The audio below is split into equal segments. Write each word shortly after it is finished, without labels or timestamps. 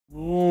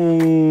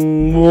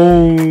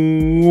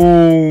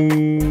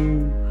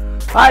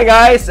Hi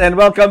guys, and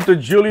welcome to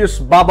Julius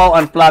Babaw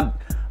Unplugged.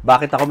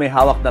 Bakit ako may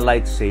hawak na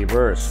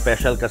lightsaber?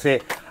 Special kasi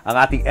ang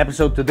ating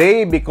episode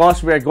today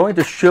because we are going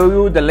to show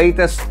you the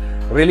latest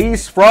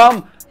release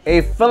from a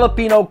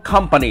Filipino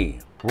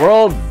company,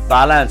 World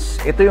Balance.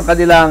 Ito yung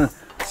kanilang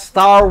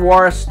Star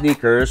Wars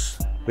sneakers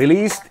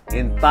released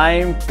in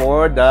time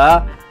for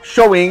the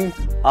showing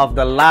of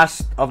the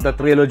last of the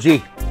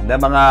trilogy ng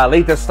mga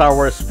latest Star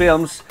Wars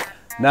films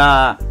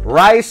na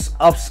Rise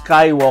of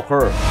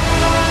Skywalker.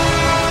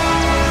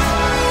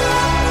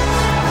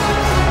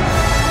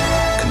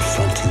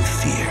 Confronting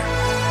fear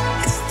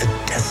is the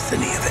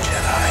destiny of a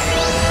Jedi.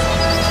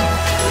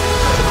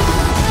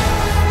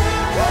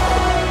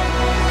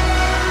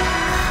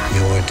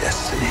 Your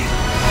destiny.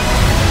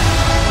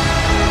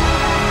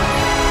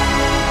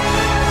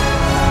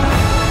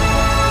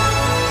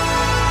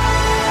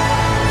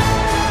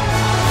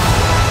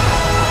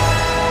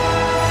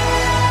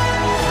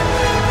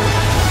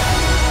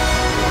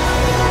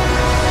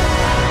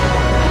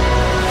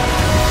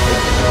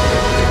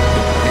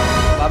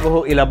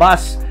 Bago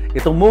ilabas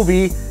itong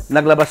movie,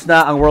 naglabas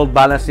na ang World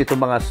Balance nitong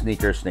mga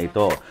sneakers na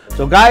ito.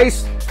 So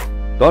guys,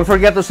 don't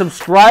forget to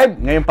subscribe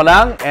ngayon pa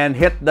lang and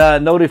hit the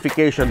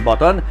notification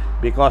button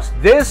because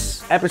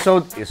this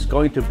episode is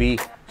going to be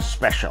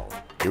special.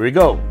 Here we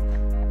go.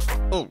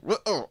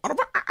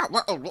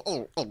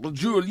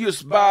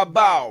 Julius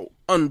Babaw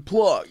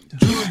Unplugged.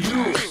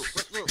 Julius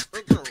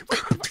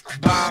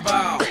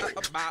Babaw.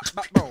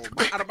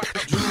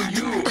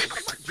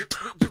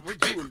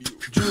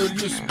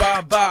 Julius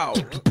Babaw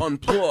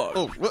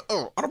Unplugged.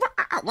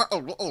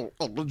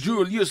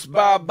 Julius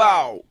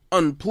Babaw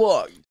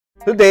Unplugged.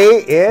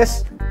 Today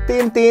is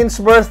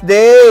Tintin's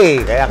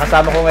birthday. Kaya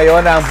kasama ko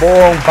ngayon ang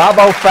buong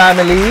Babaw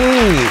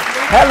family.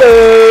 Hello!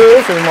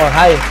 Say mo,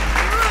 hi.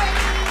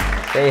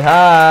 Say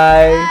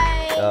hi.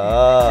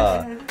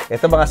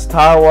 Ito mga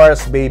Star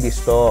Wars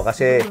babies to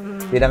kasi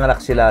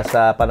pinanganak sila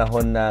sa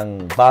panahon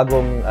ng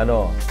bagong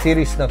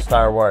series ng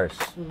Star Wars.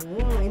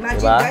 Imagine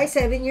diba? guys,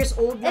 7 years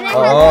old na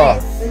ako. Oo.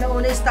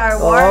 Nauna yung Star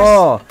Wars.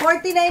 Oo.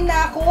 49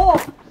 na ako.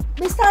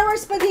 May Star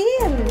Wars pa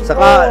din.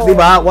 Saka, di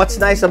ba, what's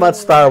nice about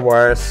Star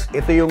Wars,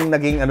 ito yung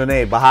naging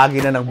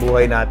bahagi na ng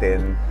buhay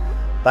natin.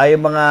 Tayo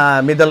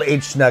mga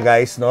middle-aged na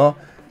guys, no?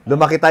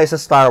 Lumaki tayo sa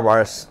Star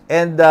Wars.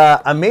 And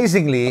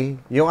amazingly,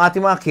 yung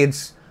ating mga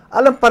kids,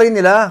 alam pa rin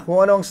nila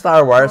kung ano ang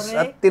Star Wars.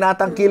 Correct. At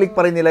tinatangkilik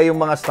pa rin nila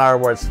yung mga Star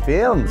Wars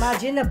films.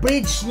 Imagine na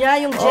bridge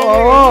niya yung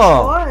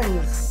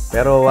generations.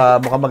 Pero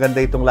mukhang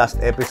maganda itong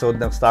last episode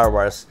ng Star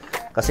Wars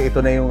kasi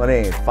ito na yung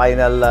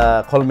final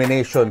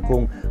culmination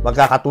kung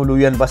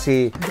magkakatuluyan ba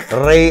si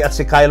Rey at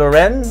si Kylo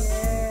Ren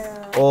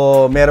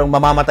o merong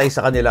mamamatay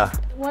sa kanila.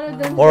 One of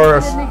them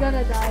Or is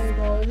gonna die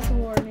though. Just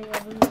warning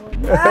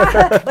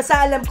everyone.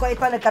 Basta alam ko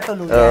ito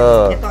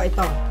nagkatuluyan.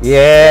 Ito.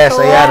 Yes,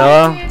 ito.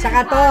 Ayan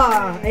Tsaka to.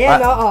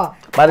 Ayan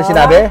Paano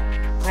sinabi?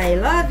 I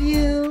love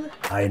you.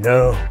 I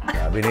know.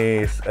 Sabi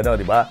ni,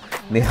 di ba?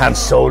 Ni Han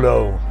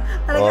Solo.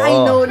 Talaga, I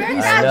know.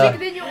 Tragic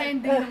din yung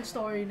ending ng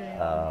story na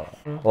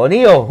yun.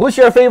 Neo, who's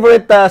your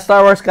favorite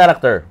Star Wars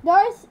character?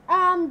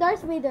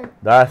 Darth Vader.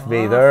 Darth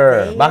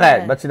Vader.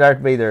 Bakit? Ba't si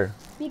Darth Vader?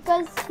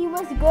 Because he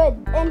was good,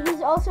 and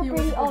he's also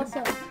pretty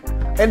awesome.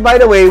 And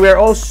by the way, we're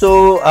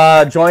also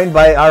joined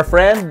by our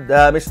friend,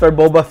 Mr.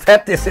 Boba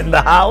Fett is in the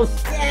house.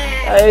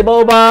 Hey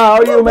Boba, how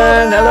are you,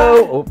 man?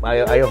 Hello.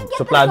 Ayaw.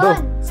 Suplado.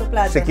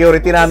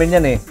 Security namin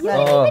yan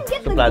Oo,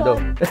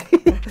 suplado.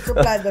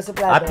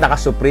 Suplado. At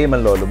naka-supreme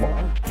ang lolo mo.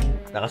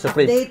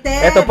 Naka-supreme.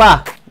 Updated. Eto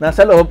pa,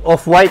 nasa loob,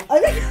 off-white.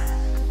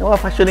 Yung mga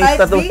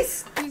fashionista to.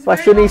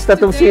 Fashionista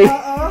to si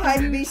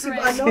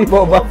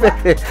Boba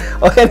Fett.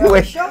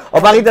 Anyway,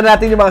 pakita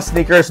natin yung mga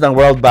sneakers ng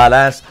World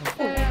Balance.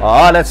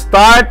 Let's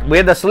start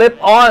with the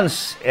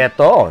slip-ons.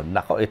 Ito,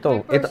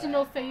 ito.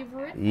 Personal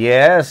favorite?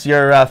 Yes,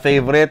 your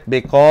favorite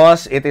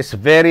because it is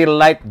very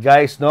light,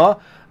 guys,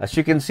 no? As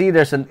you can see,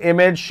 there's an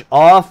image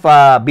of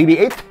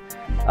BB-8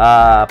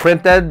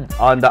 printed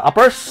on the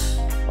uppers.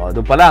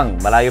 Doon pa lang,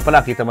 malayo pa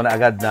lang, kita mo na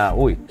agad na,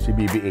 uy, si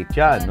BB-8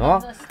 yan,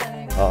 no?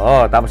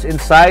 Tapos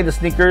inside the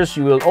sneakers,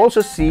 you will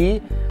also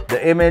see the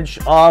image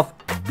of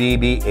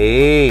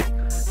BB-8.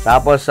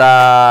 Tapos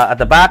at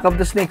the back of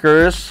the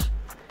sneakers,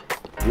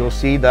 you'll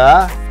see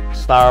the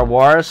Star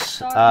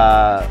Wars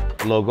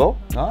logo,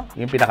 no?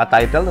 Yung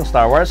pinaka-title ng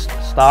Star Wars,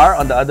 Star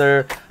on the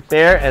other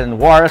pair and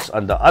Wars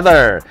on the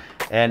other.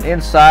 And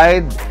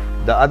inside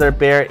the other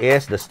pair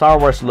is the Star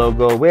Wars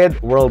logo with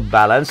World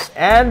Balance,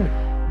 and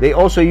they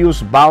also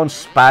use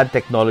bounce pad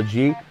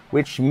technology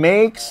which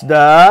makes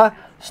the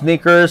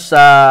sneakers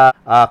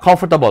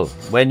comfortable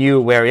when you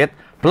wear it.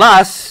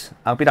 Plus,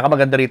 ang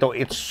pinakamaganda rito,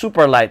 it's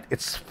super light.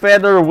 It's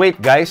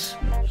featherweight, guys.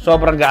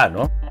 Sobrang gaan,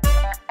 no?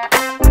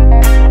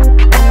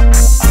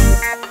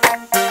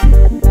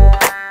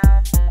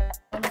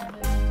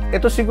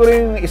 Ito siguro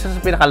yung isa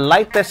sa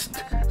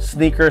pinaka-lightest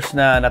sneakers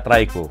na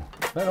na-try ko.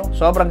 Pero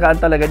sobrang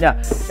gaan talaga niya.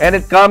 And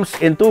it comes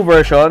in two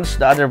versions.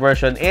 The other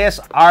version is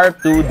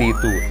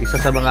R2-D2. Isa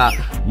sa mga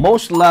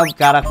most loved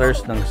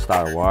characters ng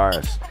Star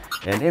Wars.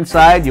 And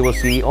inside, you will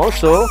see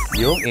also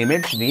yung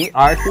image ni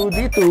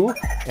R2-D2.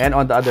 And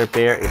on the other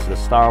pair is the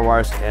Star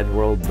Wars and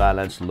World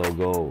Balance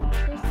logo.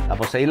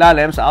 Tapos sa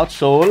ilalim, sa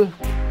outsole,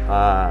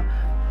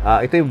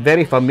 ito yung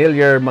very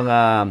familiar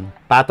mga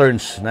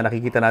patterns na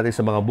nakikita natin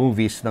sa mga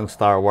movies ng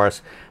Star Wars.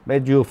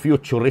 Medyo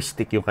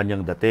futuristic yung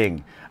kanyang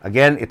dating.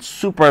 Again, it's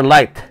super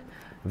light.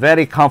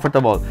 Very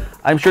comfortable.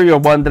 I'm sure you're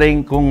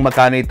wondering kung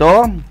magkano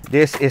ito.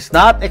 This is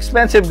not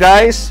expensive,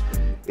 guys.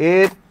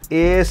 It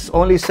is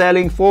only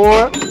selling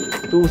for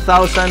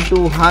 $2,299.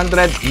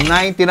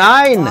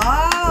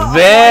 Wow,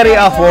 Very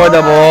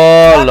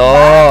affordable.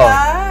 Oh,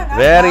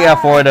 very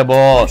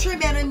affordable. I'm sure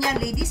meron yan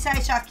ladies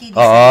size, kiddies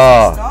Oo.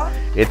 sizes, no?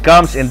 It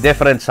comes in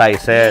different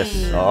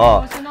sizes.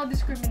 Oo. So no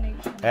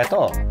discrimination.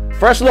 Eto.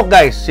 First look,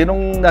 guys.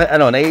 Sinong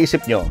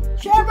naiisip nyo?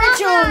 Siyempre,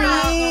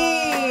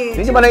 Chewie!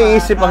 Hindi ba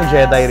naiisip ang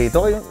Jedi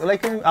rito?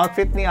 Like yung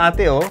outfit ni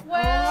ate, oh.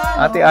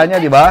 Well, Ate Anya,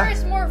 di ba?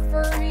 It's more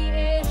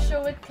furry-ish,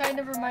 so it kind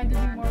of reminded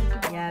me more of the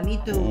Yeah, me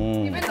too.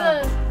 Even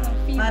the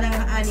feet. Parang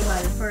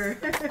animal fur.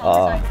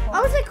 Oo. I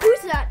was like,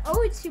 who's that?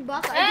 Oh, it's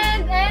Chewbacca.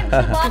 And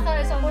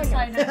Chewbacca is on the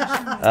side of the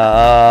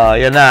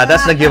shoe. Yun na.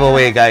 That's the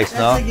giveaway, guys,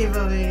 no? That's a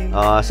giveaway.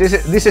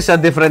 This is a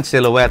different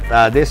silhouette.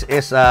 This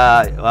is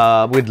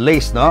with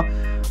lace, no?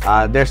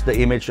 There's the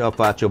image of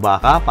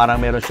Chewbacca.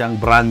 Parang meron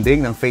siyang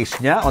branding ng face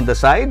niya on the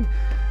side.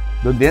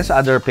 Doon din sa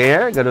other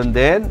pair. Ganun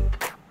din.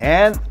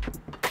 And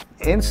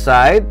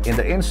inside, in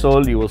the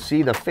insole, you will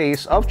see the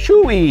face of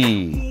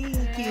Chewie.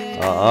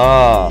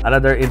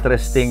 Another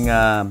interesting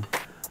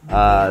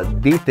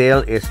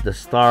detail is the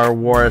Star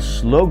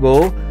Wars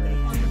logo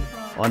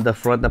on the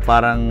front na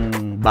parang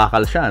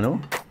bakal siya,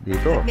 no?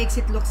 Dito. That makes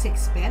it look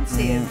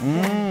expensive.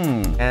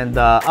 And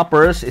the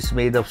uppers is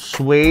made of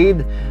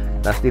suede.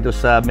 Tapos dito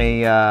sa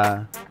may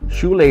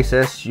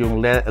shoelaces, yung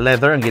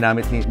leather ang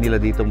ginamit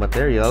nila ditong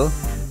material.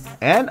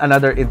 And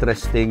another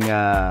interesting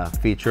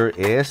feature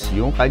is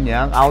yung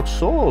kanyang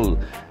outsole.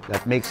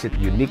 That makes it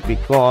unique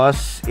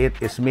because it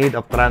is made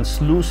of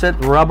translucent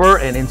rubber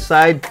and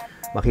inside,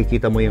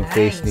 makikita mo yung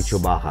face ni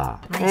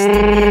Chewbacca. Nice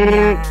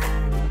name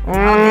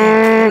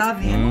yan. Love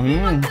it.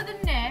 Moving on to the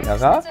next,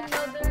 Yaka? it's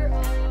another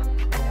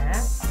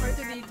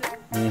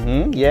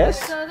R2-D2.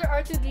 Yes. It's another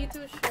R2-D2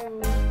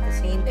 shoe.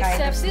 Same kind of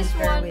Except this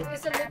sneaker one with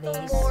is a little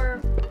lace. more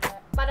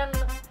parang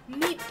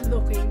neat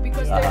looking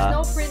because there's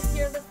no print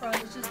here in the front.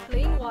 It's just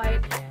plain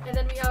white. And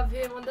then we have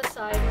him on the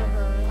side or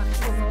her.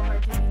 Actually, no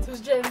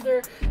R2-D2's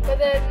gender. But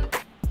then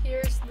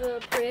here's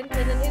the print.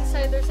 And then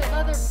inside there's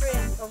another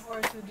print of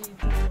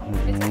R2-D2.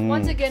 It's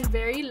once again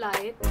very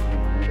light.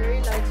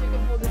 Very light, so you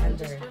can hold it with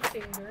just your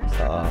fingers.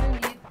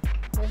 Underneath,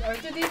 there's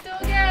R2-D2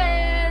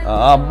 again.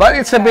 But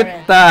it's a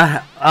bit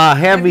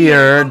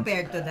heavier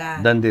compared to that.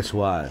 than this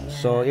one.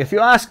 So if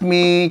you ask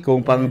me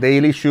kung pang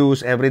daily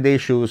shoes, everyday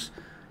shoes,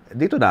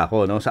 dito na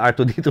ako, no? Sa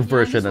R2-D2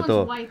 version na This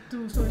to. one's white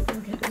too, so it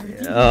can get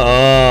dirty.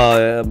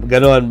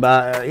 Ganon.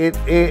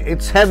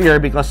 It's heavier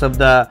because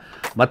of the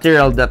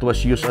material that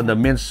was used on the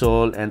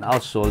midsole and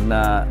outsole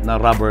na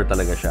rubber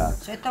talaga siya.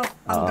 So ito,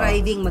 pang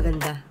driving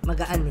maganda.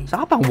 Magaan eh.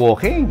 Saka pang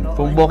walking.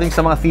 Kung walking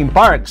sa mga theme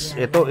parks.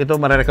 Ito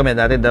marirecommend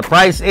natin. The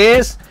price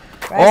is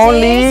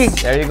only,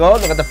 there you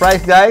go. Look at the price,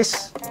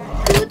 guys.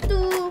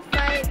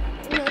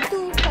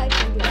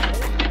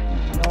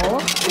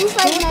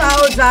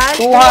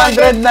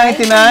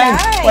 299.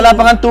 Wala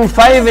pa kang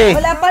 25 eh.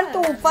 Wala pang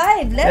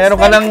 2.5. Meron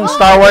ka ng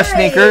Star Wars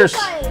sneakers.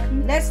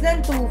 Less than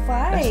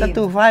 2.5. Less than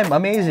 2.5.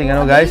 Amazing,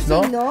 guys,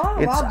 no? Amazing, no?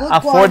 It's Wow, good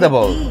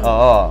affordable. quality.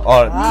 Oo.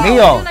 Or,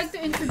 Neo, I'd like to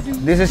introduce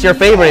this is your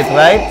favorite,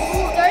 right?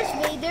 Darth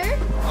Vader.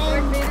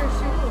 Darth Vader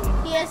shoe.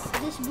 He has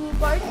this blue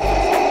part.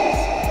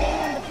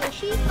 Staying on the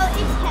plushie. Oh,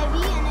 it's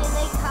heavy, and I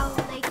like how,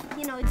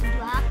 it's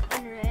black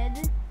and red.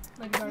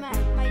 Like Darth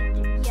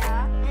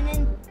Yeah, and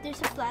then there's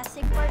a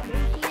plastic part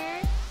right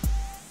here.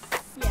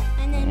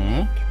 Yeah, and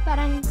then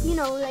parang,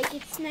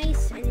 it's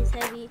nice and it's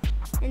heavy.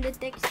 And the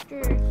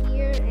texture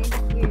here and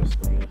here is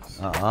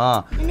nice.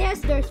 And it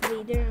has Darth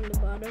Vader on the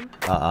bottom.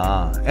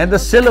 And the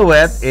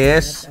silhouette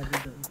is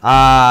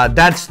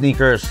dad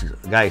sneakers,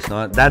 guys,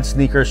 no? Dad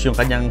sneakers yung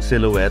kanyang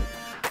silhouette.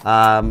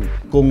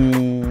 Kung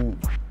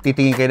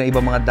titingin kayo ng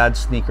ibang mga dad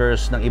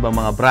sneakers ng ibang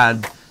mga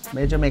brand,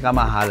 medyo may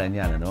kamahalan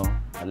yan, ano?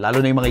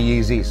 Lalo na yung mga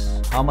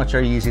Yeezys. How much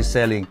are Yeezys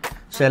selling?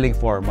 Selling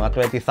for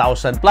mga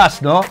 20,000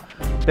 plus, no?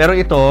 Pero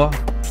ito,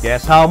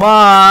 guess how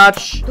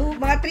much?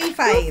 Mga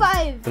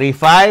 3.5.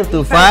 2.5. 3.5,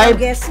 2.5?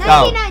 Guess.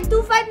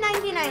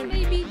 2.599.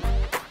 Maybe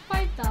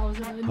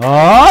 5,000.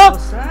 Huh?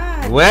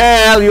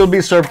 Well, you'll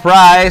be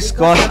surprised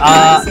because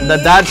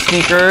the dad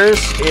sneakers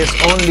is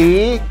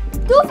only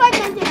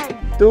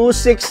 2.599.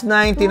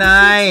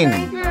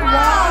 2,699.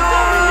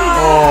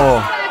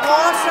 Wow!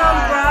 Awesome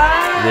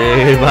price!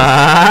 Diba?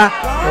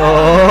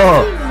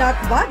 Oh. Not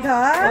bad,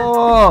 ha?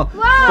 Oh.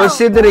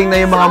 Considering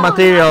na yung mga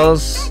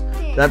materials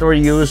that were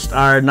used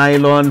are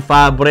nylon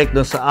fabric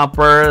dun sa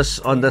uppers.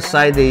 On the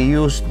side, they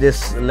used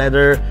this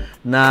leather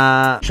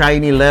na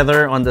shiny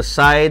leather on the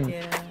side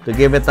to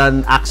give it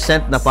an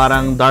accent na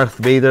parang Darth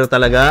Vader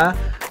talaga.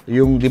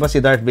 Yung, di ba si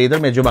Darth Vader,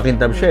 medyo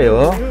makintab siya,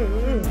 oh.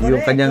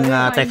 yung kanyang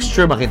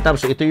texture makita.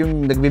 So ito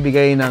yung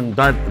nagbibigay ng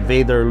Darth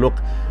Vader look.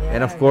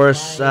 And of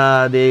course,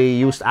 they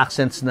used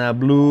accents na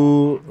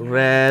blue,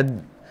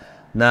 red,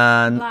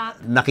 na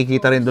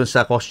nakikita rin doon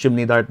sa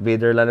costume ni Darth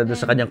Vader, lalo doon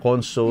sa kanyang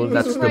console.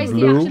 That's the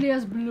blue. He actually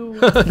has blue.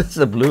 That's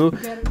the blue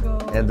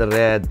and the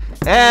red.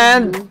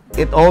 And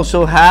it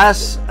also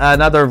has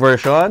another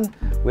version,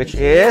 which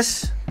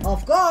is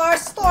Of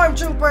course,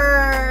 Stormtrooper!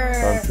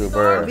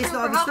 Stormtrooper. Obvious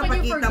na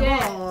pakita mo.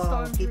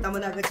 Kita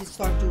mo na agad si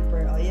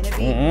Stormtrooper. O, yan na,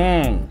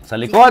 Sa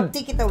likod.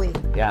 Take it away.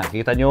 Yan,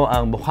 kita nyo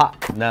ang mukha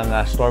ng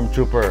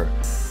Stormtrooper.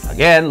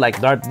 Again,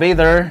 like Darth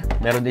Vader,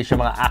 meron din siya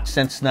mga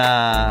accents na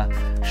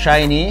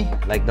shiny,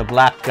 like the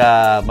black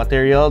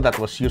material that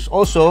was used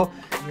also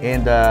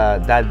in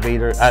the Dad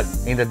Vader.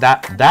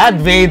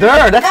 Dad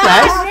Vader! That's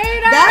nice!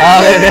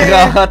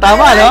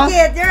 Tama, no?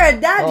 You're a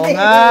Dad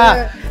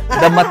Vader!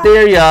 The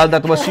material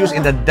that was used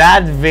in the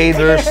Dad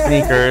Vader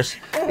sneakers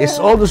is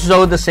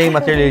also the same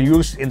material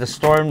used in the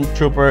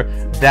Stormtrooper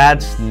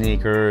Dad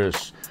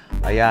sneakers.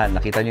 Ayan,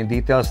 nakita niyo yung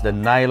details, the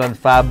nylon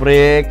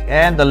fabric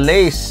and the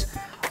lace.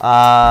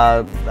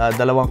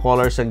 Dalawang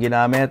colors ang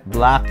ginamit,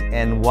 black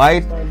and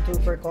white.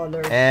 Stormtrooper color.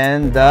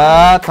 And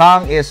the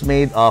tongue is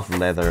made of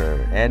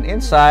leather. And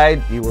inside,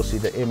 you will see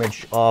the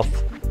image of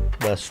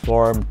the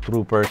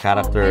Stormtrooper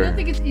character. I don't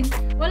think it's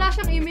wala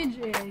siyang image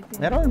eh. I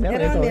think. Meron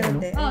ito.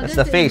 That's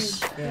the there's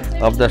face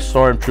of the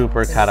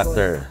Stormtrooper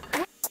character.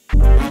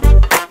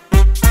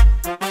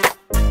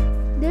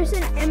 There's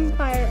an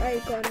Empire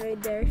icon right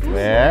there.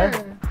 Where?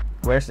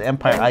 Where's the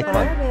Empire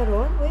icon?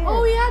 Meron? Where?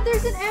 Oh yeah,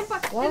 there's an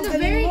Empire. Wow, In the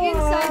galing very mo,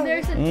 inside,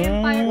 there's an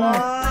Empire Wow,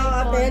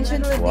 icon. attention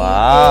to detail.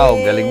 Wow,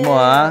 galing mo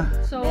ah.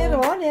 So,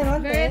 Meron.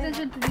 very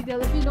attention to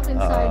detail. If you look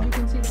inside, you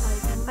can see the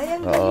icon. Ayan,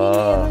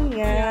 meron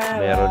nga.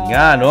 Meron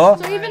nga, no?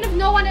 So even if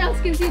no one else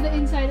can see the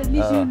inside, at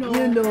least you know.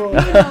 You know.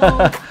 You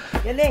know.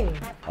 Galing.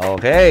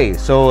 Okay,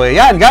 so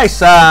yan guys,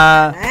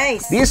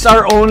 Nice. these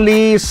are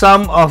only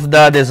some of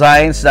the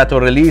designs that were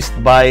released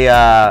by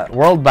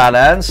World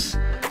Balance.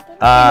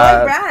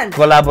 Brand.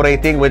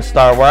 Collaborating with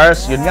Star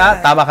Wars. Yun nga,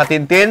 tama ka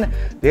Tintin.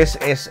 This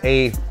is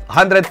a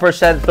 100%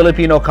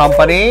 Filipino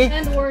company.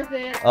 And worth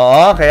it.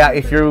 Oo, kaya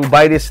if you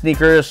buy these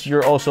sneakers,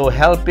 you're also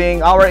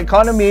helping our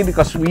economy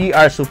because we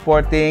are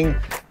supporting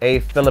a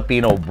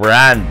Filipino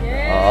brand.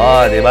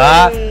 Oo, di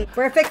ba?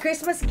 Perfect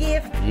Christmas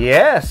gift.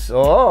 Yes,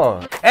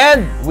 oo.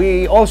 And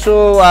we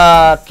also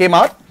came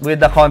out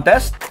with the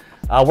contest,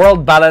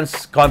 World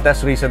Balance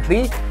contest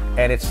recently.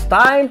 And it's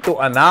time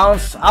to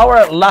announce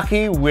our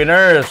lucky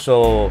winners.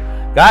 So,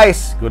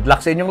 guys, good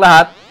luck sa inyong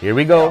lahat. Here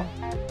we go.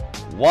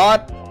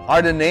 What are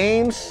the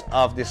names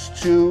of these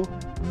two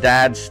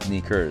dad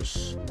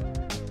sneakers?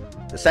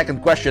 The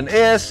second question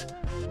is,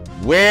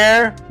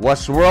 where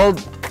was World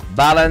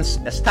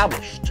Balance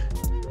established?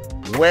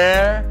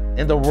 Where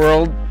in the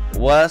world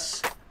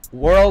was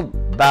World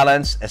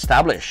Balance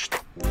established?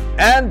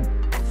 And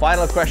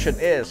final question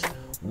is,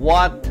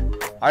 what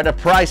are the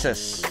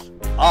prices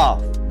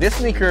of this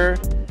sneaker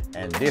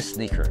and this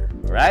sneaker,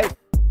 right?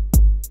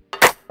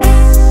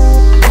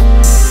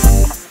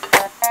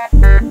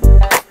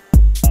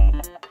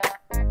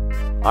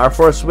 Our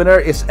first winner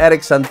is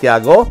Eric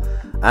Santiago.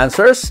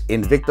 Answers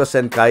Invictus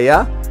and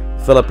Kaya,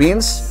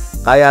 Philippines,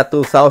 Kaya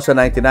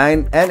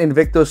 2,099 and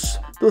Invictus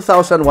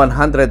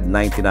 2,199.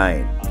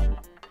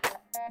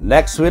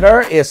 Next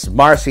winner is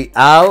Marcy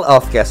Al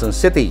of Quezon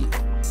City.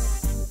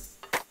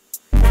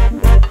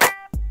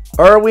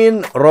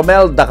 Erwin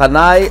Romel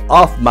Dacanay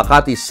of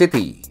Makati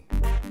City.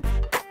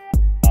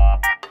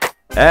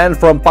 And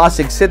from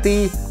Pasig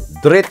City,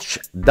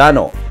 Drich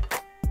Dano.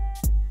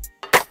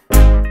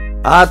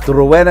 At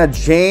Rowena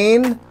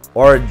Jane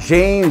or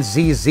Jane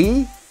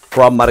ZZ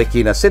from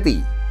Marikina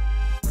City.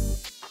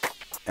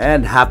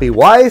 And Happy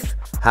Wife,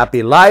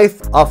 Happy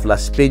Life of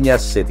Las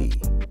Piñas City.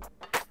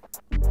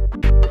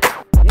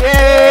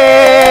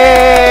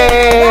 Yay!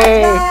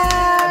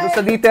 Doon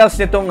sa details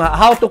nitong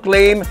how to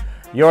claim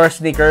your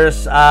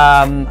sneakers,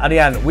 ano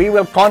yan, we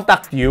will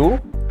contact you.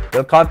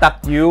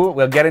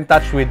 We'll get in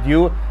touch with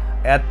you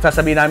at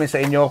sasabihin namin sa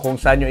inyo kung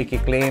saan nyo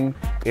i-claim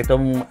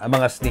itong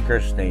mga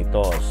sneakers na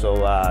ito.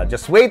 So,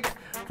 just wait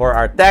for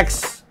our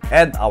text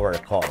and our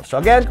call. So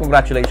again,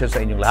 congratulations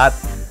sa inyong lahat.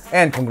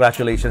 And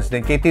congratulations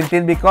din kay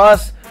Tintin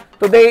because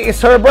today is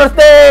her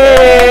birthday!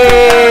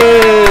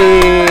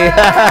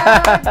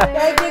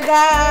 Thank you,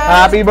 guys.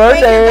 Happy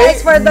birthday!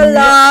 Thank you, guys, for the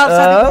love.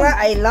 Sabi ko,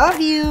 I love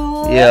you.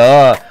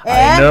 Yeah,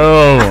 And?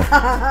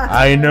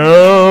 I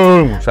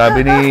know.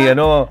 Sabi ni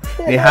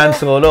Han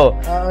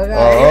Solo.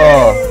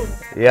 Oo.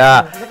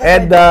 Yeah.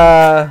 And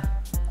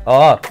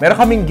meron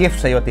kaming gift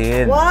sa iyo,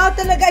 Tin. Wow,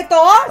 talaga ito?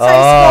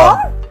 Size ko?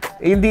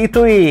 Hindi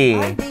ito eh.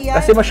 Hindi yan.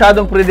 Kasi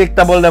masyadong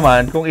predictable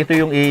naman kung ito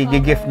yung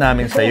i-gift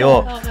namin sa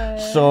iyo.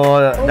 So,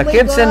 the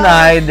kids and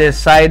I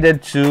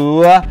decided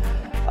to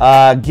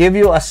give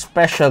you a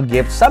special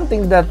gift,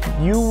 something that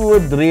you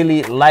would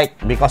really like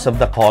because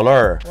of the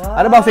color.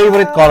 Ano ba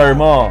favorite color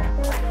mo?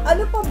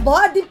 Ano pa?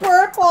 Body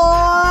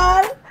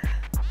purple!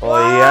 Oh,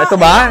 yeah. Ito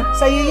ba?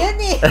 Sa'yo yan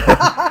eh.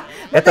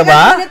 Ito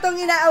ba? Matagal ko itong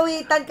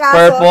inaawitan kaso.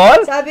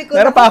 Purple? Sabi ko,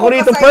 Meron pa ako naku,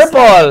 rito baka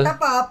purple. size ka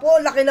pa po,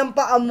 laki ng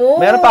paa mo.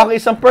 Meron pa ako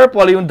isang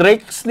purple, yung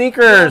Drake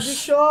sneakers.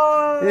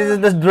 Sure. This is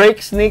the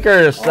Drake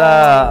sneakers.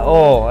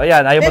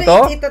 Ayan. Ayaw mo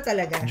to? Pero ito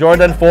talaga.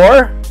 Jordan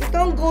 4?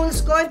 Itong goals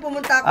ko,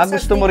 pumunta ako sa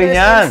gusto mo rin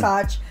sneakers yan. and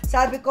such.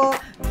 Sabi ko,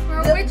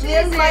 which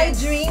will is my it?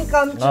 dream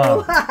come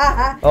true?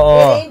 Oo.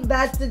 It ain't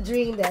bad to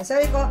dream din.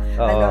 Sabi ko,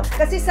 Oo.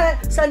 kasi sa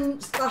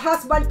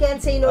Husband Can't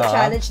Say No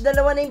Challenge,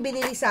 dalawa na yung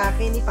binili sa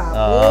akin ni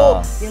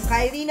Papo. Yung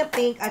Kyrie na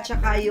pink at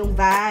saka yung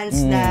Vans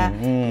na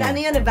ano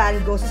yun, na Van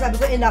Gogh. So sabi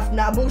ko, enough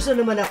na. Abuso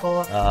naman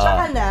ako.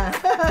 Tsaka na.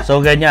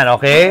 So, ganyan,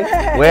 okay?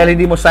 Well,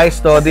 hindi mo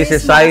size to. This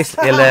is size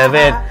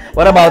 11.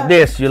 What about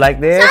this? You like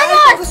this?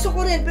 Ay, gusto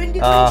ko rin, pero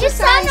hindi ko rin Just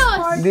size.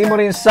 Thanos. Hindi mo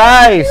rin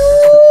size.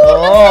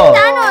 Oo.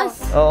 Thanos.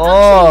 Oo.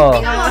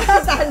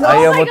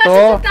 Ayaw mo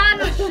to?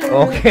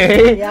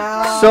 Okay.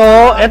 So,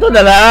 eto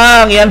na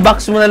lang.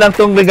 I-unbox mo na lang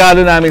tong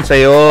regalo namin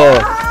sa'yo.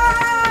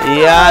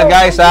 Yeah,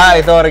 guys,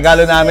 ito,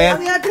 regalo namin.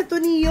 Ang yata ito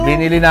niyo.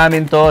 Binili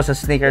namin to sa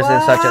Sneakers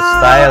and Such at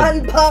Style.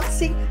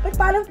 Unboxing. Ay,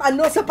 parang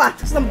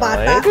sapatos ng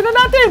bata. Ito na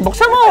natin.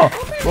 Buksan mo.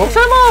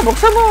 Buksan mo.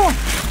 Buksan mo.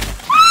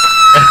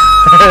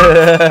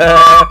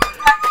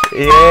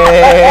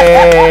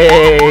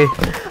 Yay!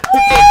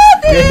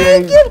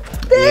 Thank you.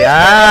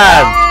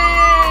 Yan.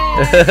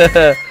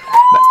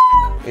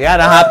 Yan,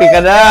 happy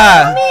ka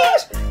na.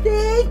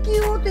 Thank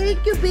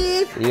you,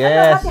 babe.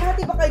 Yes.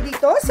 Hati-hati ba kayo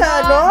dito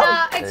sa ano?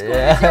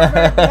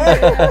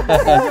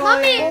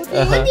 Mommy,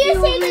 what do you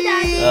say to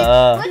Daddy?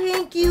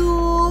 Thank you.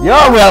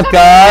 You're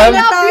welcome.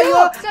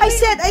 I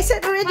said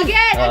already.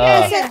 Again.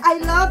 I said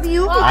I love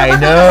you. I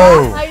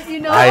know.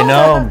 I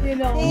know.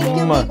 Thank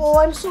you, babe.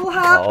 Oh, I'm so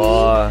happy.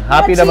 Oo.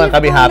 Happy naman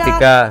kami, happy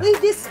ka.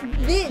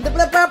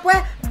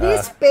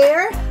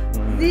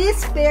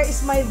 This pair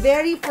is my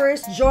very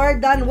first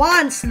Jordan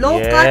 1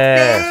 low-cut Yes.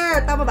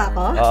 pair. Tama ba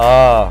ako?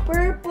 Oo.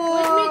 Purple.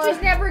 Which means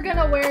she's never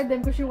gonna wear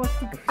them because she wants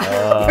to.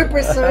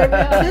 Preserve.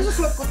 This is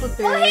what ko to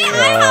Oh, hey,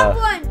 I have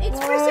one. It's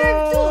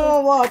preserved too. Oh,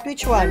 what?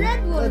 Which one? The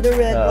red one. The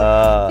red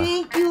one.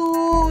 Thank you.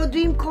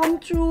 Dream come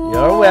true.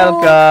 You're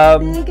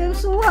welcome. Thank you. I'm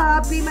so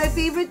happy. My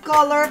favorite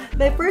color.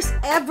 My first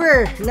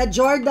ever na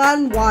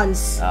Jordan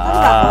 1s. Tama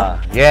ba ako?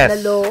 Yes.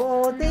 Hello.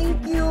 Oh,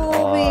 thank you,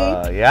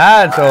 babe.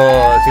 Yan. So,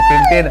 si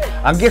Tintin.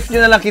 Ang gift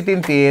nyo na lang kay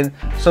Tintin,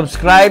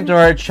 subscribe to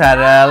her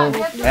channel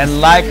and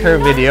like her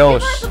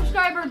videos.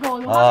 Subscriber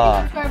goal.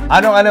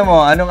 Anong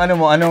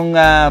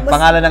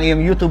pangalan ng iyong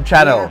YouTube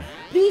channel?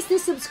 Please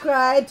do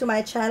subscribe to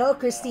my channel,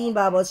 Christine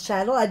Babo's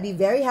channel. I'd be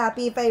very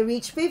happy if I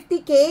reach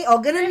 50K. O,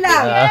 ganun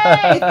lang.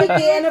 50K,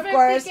 and of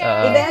course,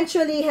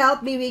 eventually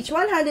help me reach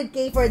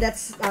 100K for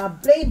that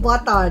play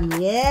button.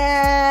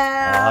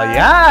 Yeah!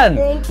 Yan!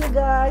 Thank you,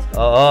 guys.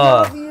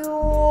 Oo. Love you.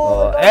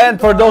 And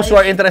for those who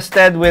are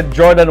interested with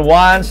Jordan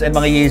 1s and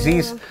mga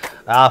Yeezys,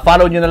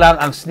 follow nyo na lang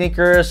ang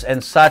Sneakers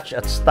and Such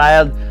at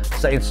Style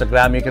sa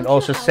Instagram. You can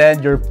also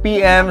send your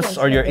PMs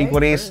or your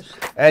inquiries,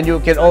 and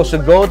you can also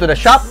go to the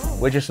shop,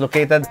 which is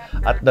located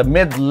at the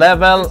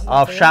mid-level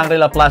of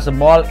Shangri-La Plaza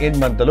Mall in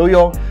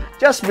Mandaluyong,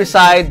 just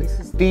beside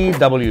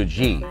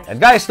TWG. And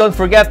guys, don't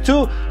forget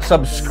to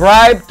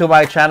subscribe to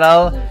my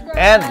channel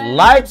and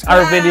like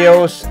our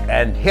videos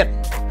and hit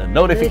the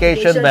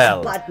notification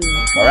bell.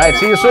 Alright,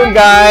 see you soon,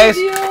 guys.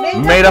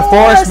 May the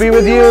force be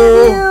with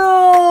you.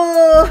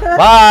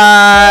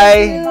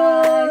 Bye.